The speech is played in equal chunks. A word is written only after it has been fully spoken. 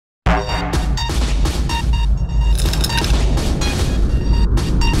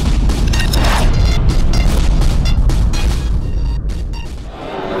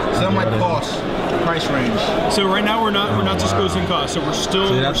goes in cost. So we're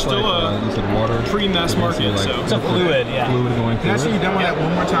still a pre-mass market. So it's a fluid, Fluid going through. Can I see you demo that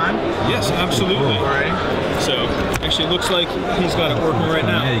one more time? Yes, absolutely. All right. So actually, it looks like he's got it working right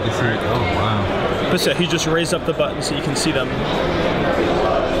now. Yeah, you can see it. Oh wow. But so he just raised up the buttons so you can see them. You can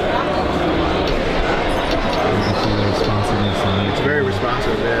see the responsiveness on it. It's very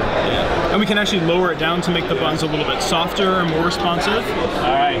responsive, And we can actually lower it down to make the buttons a little bit softer and more responsive.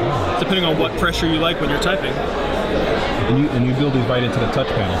 All right. Depending on what pressure you like when you're typing. And you build these right into the touch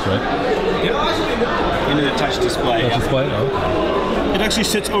panels, right? Yep. Into the touch display. Touch display? Oh. It actually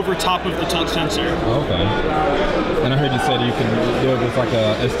sits over top of the touch sensor. Okay. And I heard you said you can do it with like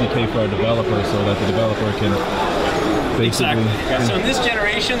a SDK for a developer so that the developer can basically... Yeah, so in this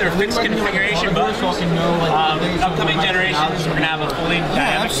generation, they're fixed configuration buttons. Upcoming generations, we're going to have a fully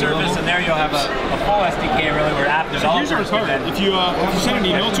dynamic surface, and there you'll have a full SDK really where app developers Here's our card. If you send an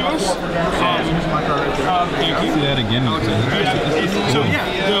email to us, thank you. See that again. So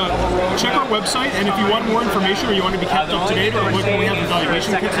yeah, check our website, and if you want more information or you want to be kept up to date or when we have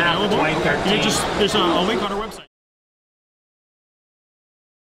evaluation kits available, there's a link on our website.